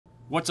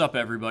What's up,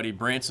 everybody?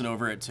 Branson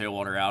over at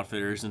Tailwater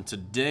Outfitters, and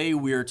today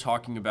we are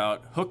talking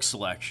about hook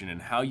selection and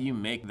how you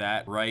make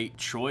that right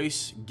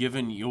choice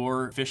given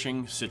your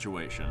fishing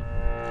situation.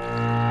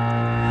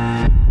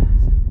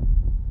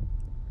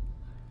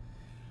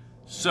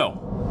 So,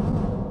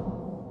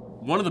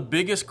 one of the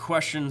biggest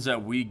questions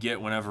that we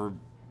get whenever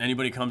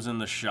anybody comes in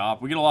the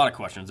shop, we get a lot of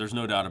questions, there's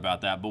no doubt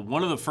about that, but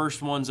one of the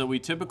first ones that we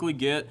typically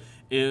get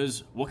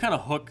is, what kind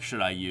of hook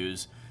should I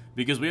use?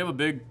 Because we have a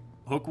big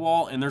hook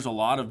wall and there's a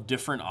lot of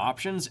different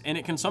options and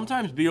it can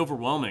sometimes be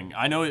overwhelming.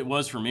 I know it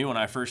was for me when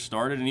I first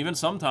started, and even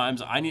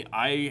sometimes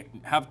I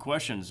have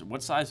questions.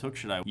 What size hook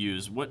should I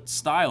use? What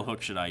style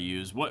hook should I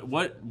use?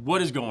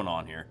 What is going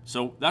on here?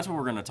 So that's what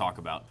we're going to talk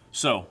about.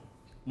 So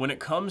when it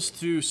comes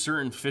to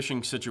certain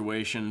fishing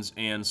situations,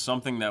 and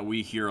something that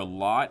we hear a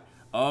lot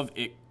of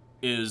it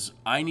is,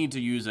 I need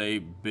to use a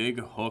big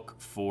hook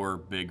for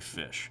big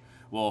fish.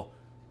 Well,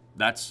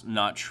 that's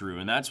not true,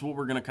 and that's what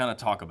we're going to kind of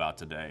talk about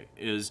today.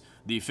 Is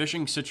the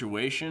fishing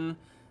situation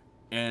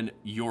and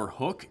your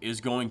hook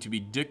is going to be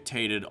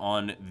dictated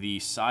on the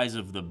size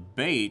of the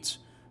bait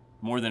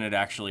more than it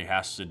actually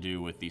has to do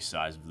with the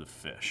size of the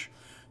fish.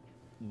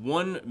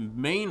 One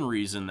main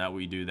reason that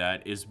we do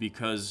that is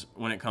because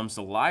when it comes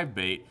to live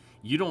bait,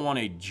 you don't want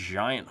a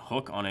giant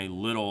hook on a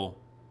little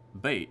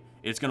bait.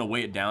 It's going to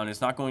weigh it down. It's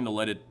not going to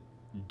let it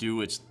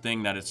do its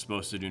thing that it's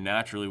supposed to do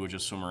naturally, which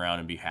is swim around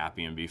and be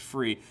happy and be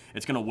free.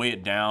 It's going to weigh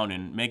it down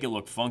and make it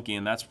look funky,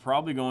 and that's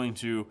probably going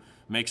to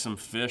make some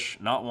fish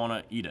not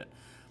want to eat it.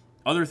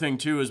 Other thing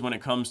too is when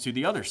it comes to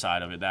the other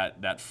side of it,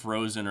 that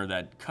frozen or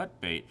that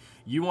cut bait,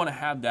 you want to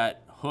have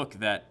that hook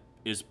that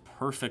is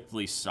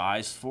perfectly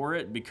sized for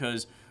it,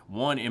 because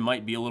one, it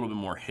might be a little bit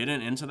more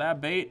hidden into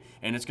that bait,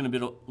 and it's going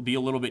to be a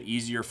little bit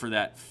easier for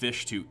that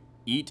fish to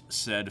eat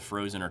said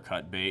frozen or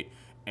cut bait,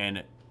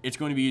 and it's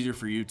going to be easier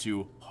for you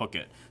to hook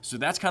it. So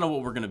that's kind of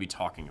what we're going to be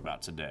talking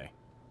about today.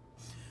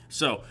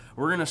 So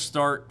we're going to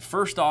start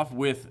first off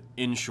with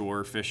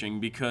inshore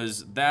fishing,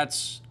 because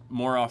that's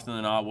more often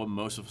than not what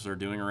most of us are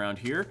doing around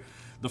here.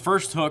 The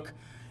first hook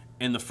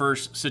in the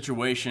first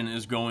situation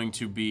is going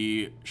to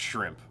be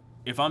shrimp.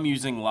 If I'm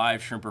using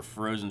live shrimp or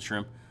frozen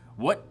shrimp,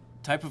 what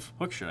type of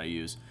hook should I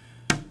use?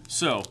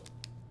 So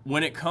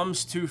when it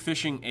comes to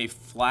fishing a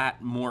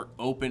flat, more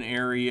open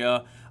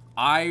area,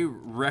 I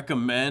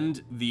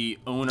recommend the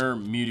Owner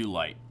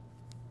Mutilite.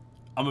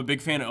 I'm a big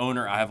fan of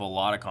Owner. I have a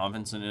lot of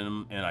confidence in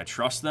them, and I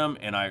trust them,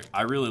 and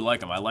I really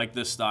like them. I like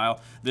this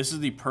style. This is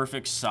the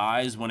perfect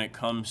size when it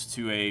comes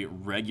to a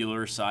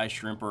regular size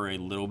shrimp or a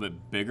little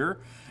bit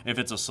bigger. If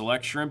it's a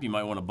select shrimp, you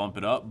might want to bump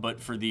it up,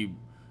 but for the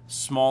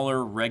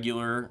smaller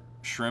regular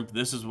shrimp,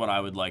 this is what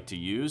I would like to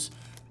use.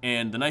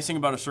 And the nice thing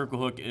about a circle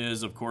hook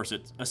is, of course,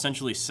 it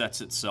essentially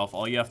sets itself.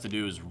 All you have to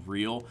do is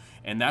reel,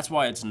 and that's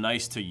why it's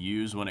nice to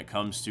use when it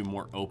comes to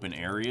more open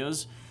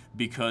areas,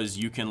 because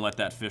you can let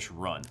that fish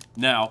run.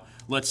 Now,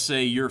 let's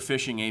say you're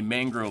fishing a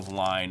mangrove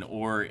line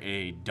or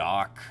a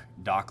dock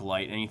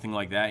light, anything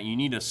like that, and you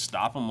need to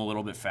stop them a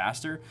little bit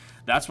faster.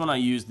 That's when I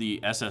use the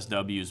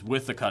SSWs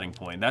with the cutting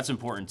point. That's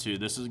important too.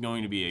 This is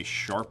going to be a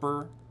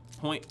sharper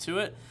point to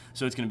it,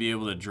 so it's going to be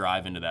able to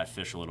drive into that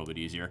fish a little bit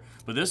easier.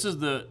 But this is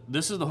the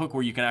hook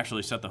where you can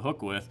actually set the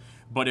hook with.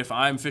 But if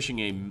I'm fishing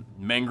a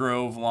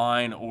mangrove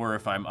line, or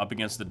if I'm up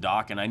against the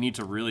dock and I need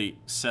to really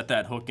set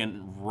that hook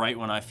in right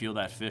when I feel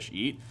that fish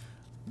eat,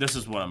 this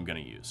is what I'm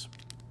going to use.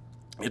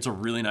 It's a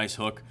really nice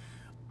hook.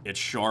 It's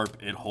sharp,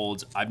 it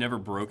holds. I've never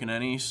broken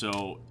any,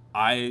 so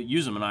I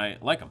use them and I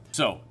like them.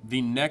 So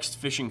the next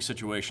fishing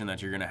situation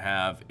that you're going to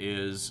have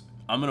is,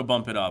 I'm going to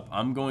bump it up.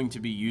 I'm going to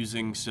be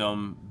using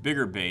some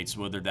bigger baits,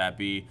 whether that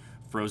be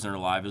frozen or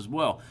live as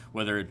well,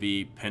 whether it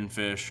be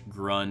pinfish,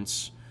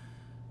 grunts,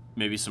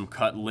 maybe some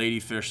cut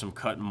ladyfish, some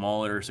cut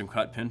mullet, or some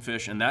cut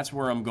pinfish, and that's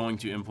where I'm going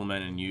to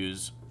implement and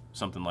use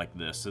something like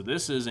this. So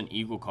this is an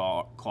Eagle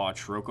Claw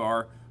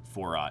Trocar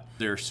 4-aught.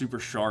 They're super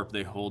sharp,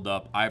 they hold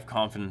up. I have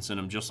confidence in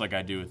them just like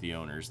I do with the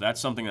Owners. That's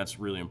something that's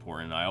really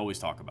important. I always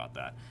talk about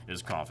that,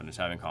 is confidence,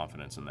 having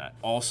confidence in that.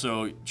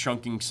 Also,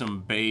 chunking some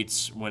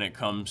baits when it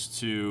comes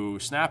to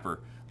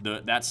snapper.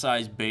 That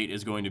size bait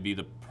is going to be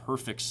the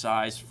perfect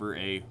size for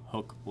a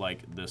hook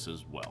like this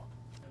as well.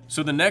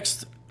 So the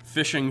next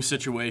fishing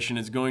situation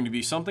is going to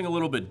be something a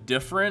little bit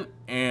different,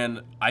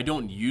 and I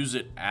don't use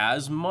it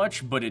as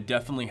much, but it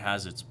definitely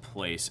has its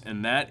place,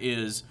 and that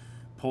is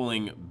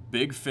pulling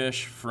big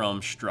fish from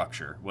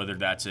structure, whether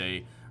that's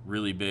a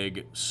really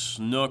big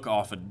snook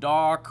off a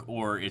dock,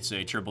 or it's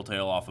a triple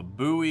tail off a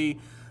buoy,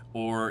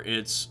 or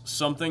it's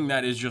something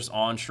that is just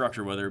on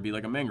structure, whether it be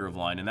like a mangrove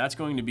line, and that's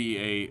going to be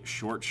a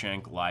short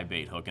shank live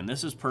bait hook. And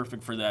this is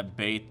perfect for that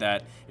bait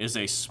that is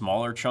a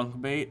smaller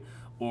chunk bait,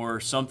 or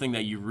something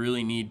that you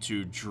really need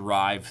to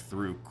drive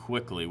through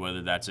quickly,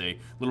 whether that's a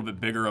little bit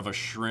bigger of a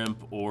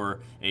shrimp or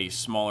a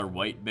smaller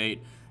white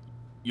bait.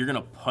 You're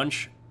gonna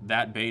punch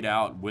that bait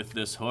out with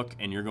this hook,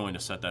 and you're going to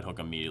set that hook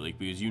immediately,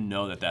 because you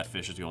know that that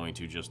fish is going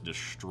to just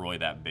destroy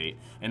that bait.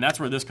 And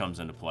that's where this comes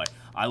into play.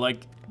 I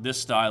like this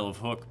style of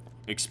hook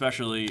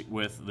especially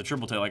with the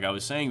triple tail, like I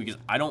was saying, because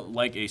I don't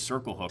like a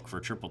circle hook for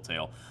triple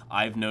tail.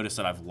 I've noticed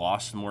that I've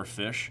lost more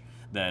fish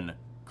then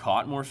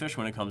caught more fish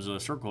when it comes to the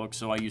circle hook.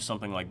 So I use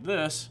something like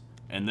this,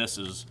 and this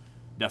is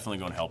definitely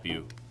going to help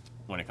you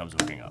when it comes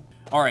to hooking up.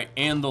 All right,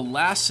 and the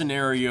last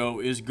scenario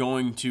is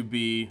going to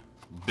be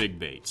big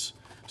baits.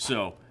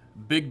 So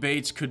big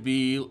baits could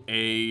be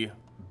a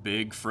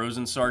big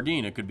frozen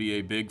sardine, it could be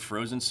a big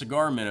frozen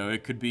cigar minnow,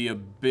 it could be a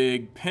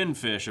big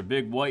pinfish, a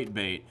big white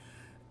bait.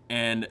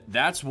 And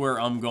that's where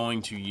I'm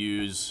going to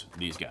use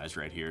these guys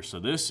right here. So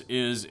this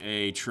is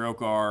a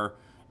Trokar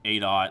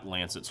 8/0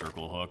 Lancet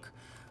circle hook.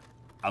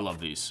 I love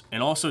these.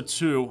 And also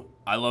too,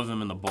 I love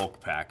them in the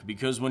bulk pack,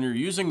 because when you're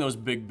using those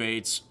big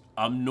baits,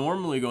 I'm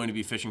normally going to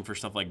be fishing for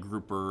stuff like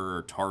grouper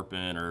or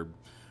tarpon or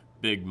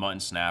big mutton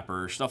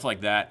snapper, stuff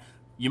like that.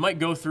 You might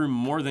go through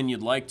more than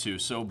you'd like to,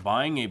 so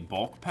buying a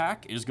bulk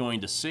pack is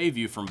going to save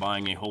you from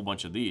buying a whole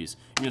bunch of these.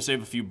 You're gonna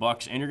save a few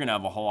bucks, and you're gonna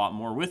have a whole lot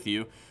more with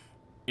you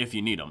if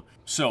you need them.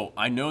 So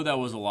I know that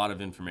was a lot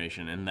of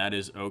information, and that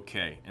is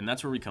okay, and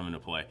that's where we come into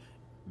play.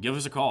 Give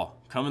us a call,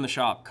 come in the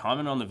shop,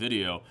 comment on the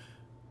video,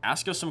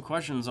 ask us some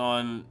questions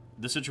on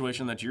the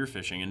situation that you're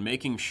fishing, and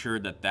making sure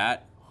that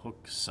that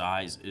hook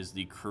size is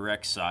the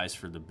correct size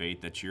for the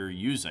bait that you're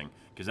using,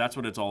 because that's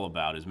what it's all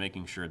about, is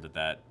making sure that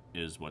that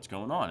is what's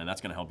going on, and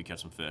that's going to help you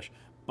catch some fish.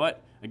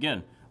 But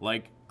again,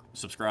 like,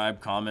 subscribe,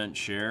 comment,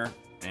 share,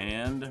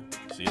 and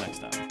see you next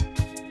time.